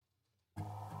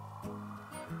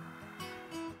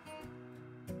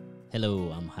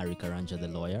Hello, I'm Harry Karanja, the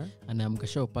lawyer. And I'm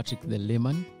Kashao Patrick, the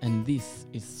layman, and this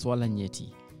is Swala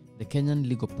Nyeti, the Kenyan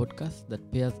legal podcast that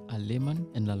pairs a layman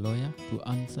and a lawyer to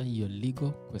answer your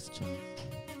legal questions.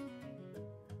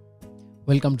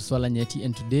 Welcome to Swala Nyeti,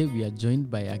 and today we are joined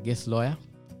by a guest lawyer.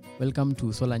 Welcome to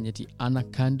Swala Nyeti, Anna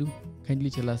Kandu. Kindly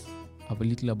tell us a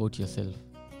little about yourself.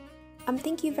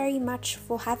 Thank you very much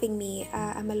for having me.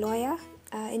 I'm a lawyer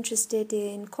interested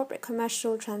in corporate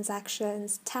commercial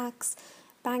transactions, tax,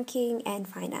 banking, and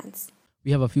finance.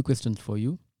 We have a few questions for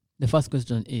you. The first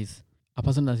question is, a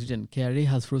person has written, KRA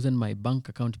has frozen my bank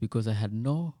account because I had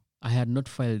not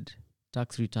filed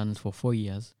tax returns for 4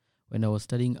 years when I was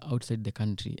studying outside the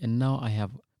country, and now I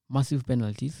have massive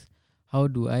penalties. How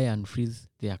do I unfreeze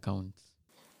the accounts?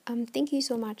 Thank you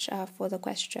so much for the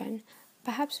question.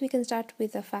 Perhaps we can start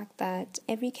with the fact that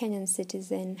every Kenyan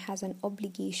citizen has an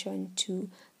obligation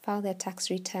to file their tax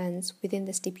returns within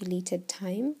the stipulated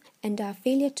time, and a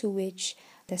failure to which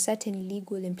there are certain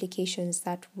legal implications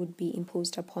that would be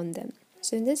imposed upon them.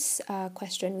 So in this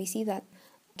question, we see that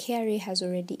KRA has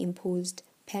already imposed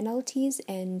penalties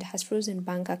and has frozen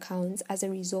bank accounts as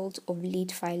a result of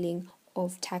late filing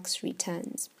of tax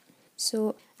returns.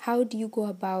 So how do you go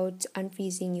about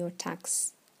unfreezing your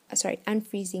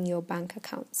bank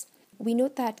accounts? We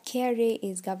note that KRA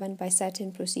is governed by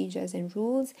certain procedures and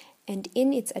rules, and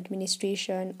in its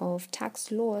administration of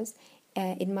tax laws,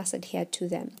 it must adhere to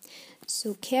them.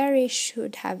 So KRA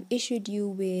should have issued you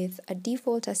with a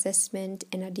default assessment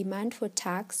and a demand for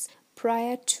tax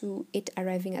prior to it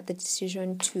arriving at the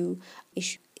decision to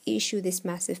issue these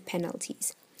massive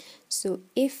penalties. So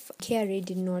if KRA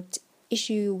did not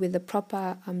issue you with the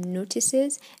proper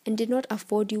notices and did not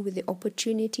afford you with the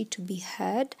opportunity to be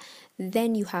heard,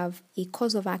 then you have a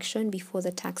cause of action before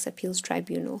the Tax Appeals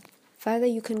Tribunal. Further,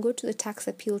 you can go to the Tax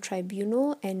Appeal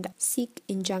Tribunal and seek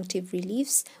injunctive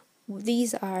reliefs.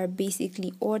 These are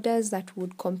basically orders that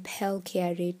would compel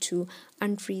KRA to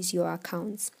unfreeze your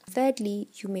accounts. Thirdly,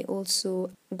 you may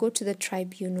also go to the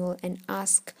tribunal and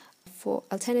ask for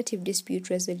alternative dispute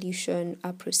resolution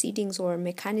proceedings or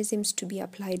mechanisms to be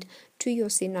applied to your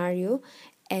scenario,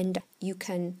 and you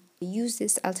can use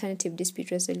these alternative dispute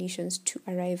resolutions to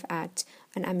arrive at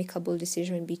an amicable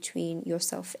decision between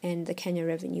yourself and the Kenya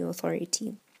Revenue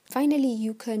Authority. Finally,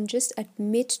 you can just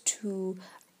admit to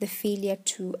the failure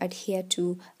to adhere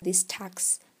to these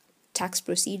tax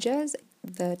procedures,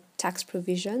 the tax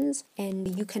provisions,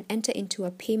 and you can enter into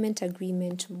a payment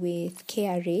agreement with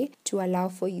KRA to allow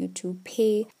for you to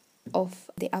pay off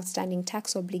the outstanding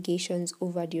tax obligations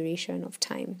over a duration of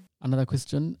time. Another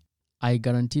question, I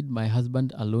guaranteed my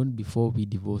husband a loan before we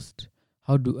divorced.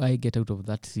 How do I get out of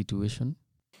that situation?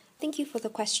 Thank you for the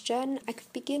question. I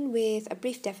could begin with a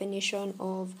brief definition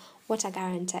of what a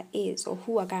guarantor is or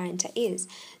who a guarantor is.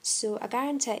 So a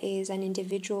guarantor is an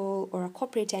individual or a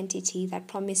corporate entity that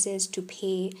promises to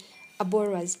pay a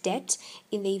borrower's debt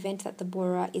in the event that the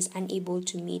borrower is unable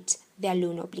to meet their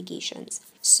loan obligations.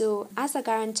 So as a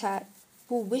guarantor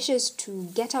who wishes to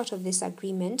get out of this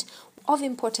agreement, of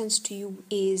importance to you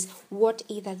is what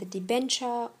either the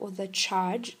debenture or the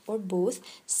charge or both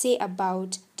say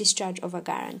about discharge of a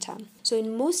guarantor. So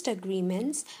in most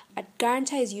agreements, a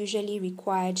guarantor is usually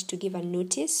required to give a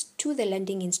notice to the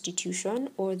lending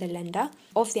institution or the lender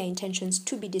of their intentions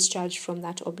to be discharged from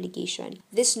that obligation.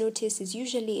 This notice is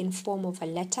usually in form of a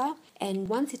letter, and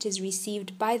once it is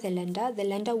received by the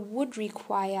lender would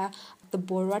require the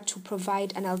borrower to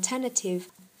provide an alternative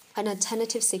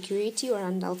security or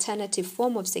an alternative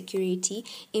form of security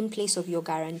in place of your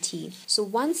guarantee. So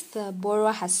once the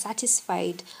borrower has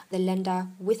satisfied the lender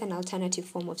with an alternative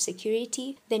form of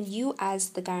security, then you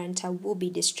as the guarantor will be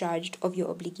discharged of your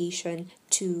obligation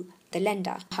to the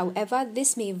lender. However,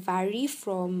 this may vary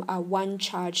from one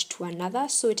charge to another,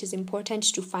 so it is important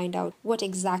to find out what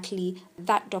exactly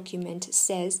that document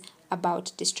says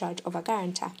about discharge of a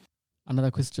guarantor.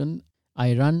 Another question,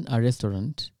 I run a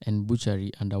restaurant and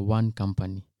butchery under one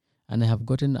company, and I have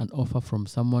gotten an offer from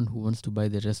someone who wants to buy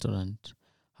the restaurant.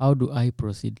 How do I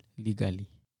proceed legally?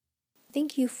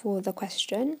 Thank you for the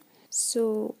question.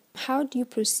 So, how do you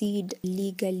proceed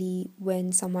legally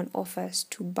when someone offers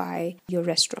to buy your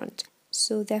restaurant?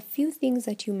 So, there are a few things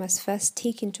that you must first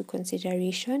take into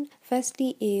consideration.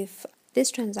 Firstly, if this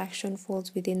transaction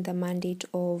falls within the mandate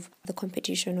of the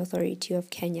Competition Authority of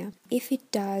Kenya. If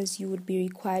it does, you would be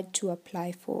required to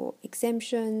apply for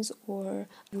exemptions, or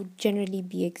you would generally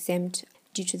be exempt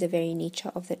due to the very nature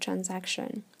of the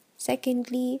transaction.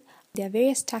 Secondly, there are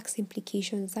various tax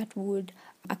implications that would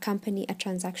accompany a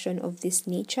transaction of this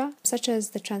nature, such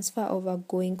as the transfer of a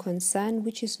going concern,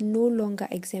 which is no longer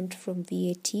exempt from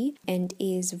VAT and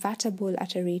is vatable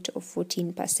at a rate of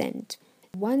 14%.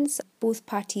 Once both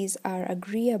parties are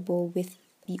agreeable with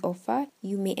the offer,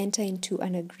 you may enter into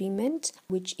an agreement,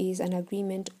 which is an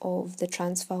agreement of the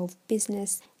transfer of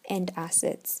business and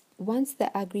assets. Once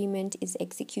the agreement is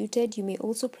executed, you may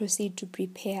also proceed to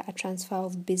prepare a transfer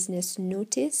of business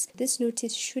notice. This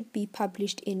notice should be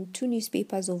published in 2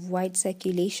 newspapers of wide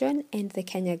circulation and the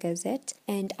Kenya Gazette,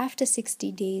 and after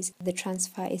 60 days, the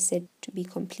transfer is said to be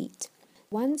complete.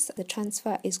 Once the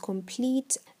transfer is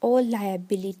complete, all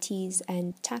liabilities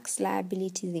and tax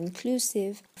liabilities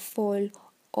inclusive fall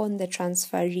on the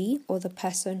transferee or the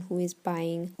person who is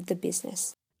buying the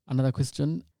business. Another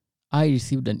question. I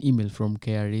received an email from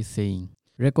KRA saying,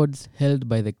 records held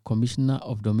by the Commissioner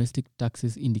of Domestic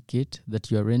Taxes indicate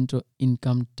that your rental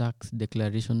income tax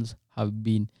declarations have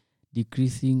been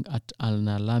decreasing at an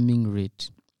alarming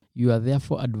rate. You are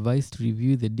therefore advised to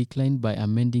review the decline by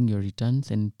amending your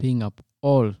returns and paying up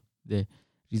all the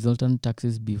resultant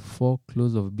taxes before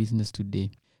close of business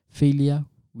today. Failure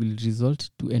will result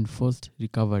to enforced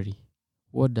recovery.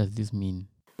 What does this mean?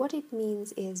 What it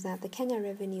means is that the Kenya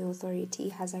Revenue Authority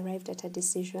has arrived at a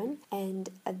decision, and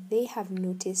they have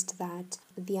noticed that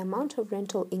the amount of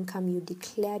rental income you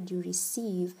declared you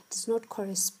receive does not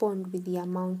correspond with the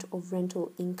amount of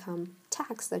rental income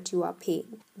tax that you are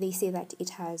paying. They say that it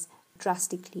has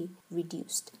drastically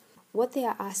reduced. What they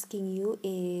are asking you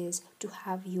is to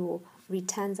have your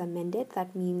returns amended.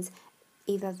 That means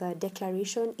either the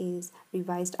declaration is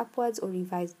revised upwards or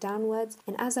revised downwards,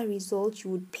 and as a result,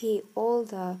 you would pay all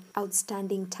the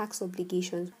outstanding tax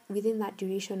obligations within that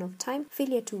duration of time,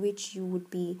 failure to which you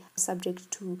would be subject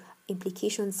to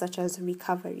implications such as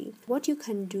recovery. What you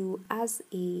can do as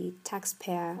a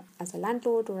taxpayer, as a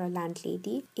landlord or a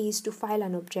landlady, is to file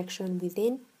an objection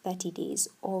within 30 days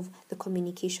of the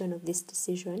communication of this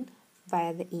decision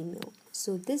via the email.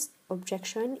 So this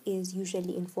objection is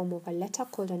usually in form of a letter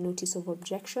called a notice of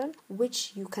objection,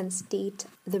 which you can state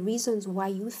the reasons why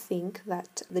you think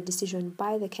that the decision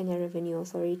by the Kenya Revenue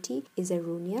Authority is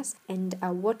erroneous and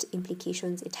what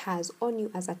implications it has on you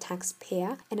as a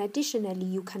taxpayer. And additionally,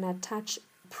 you can attach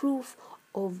proof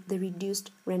of the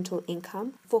reduced rental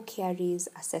income for KRA's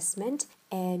assessment,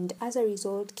 and as a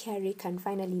result, KRA can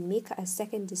finally make a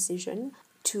second decision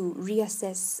to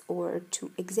reassess or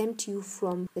to exempt you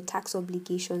from the tax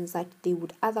obligations that they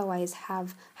would otherwise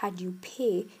have had you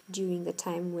pay during the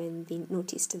time when they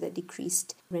noticed the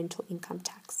decreased rental income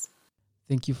tax.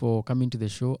 Thank you for coming to the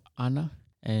show, Anna,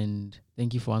 and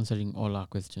thank you for answering all our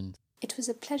questions. It was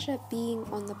a pleasure being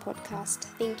on the podcast.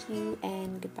 Thank you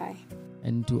and goodbye.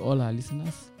 And to all our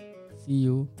listeners, see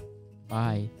you.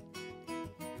 Bye.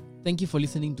 Thank you for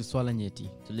listening to Swala Nyeti.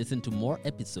 To listen to more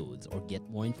episodes or get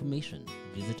more information,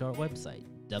 visit our website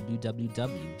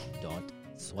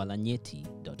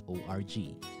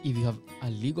www.swalanyeti.org. If you have a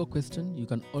legal question, you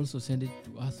can also send it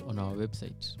to us on our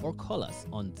website. Or call us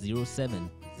on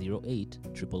 0708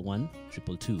 111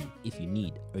 222 if you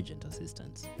need urgent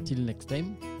assistance. Till next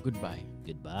time, goodbye.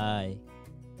 Goodbye.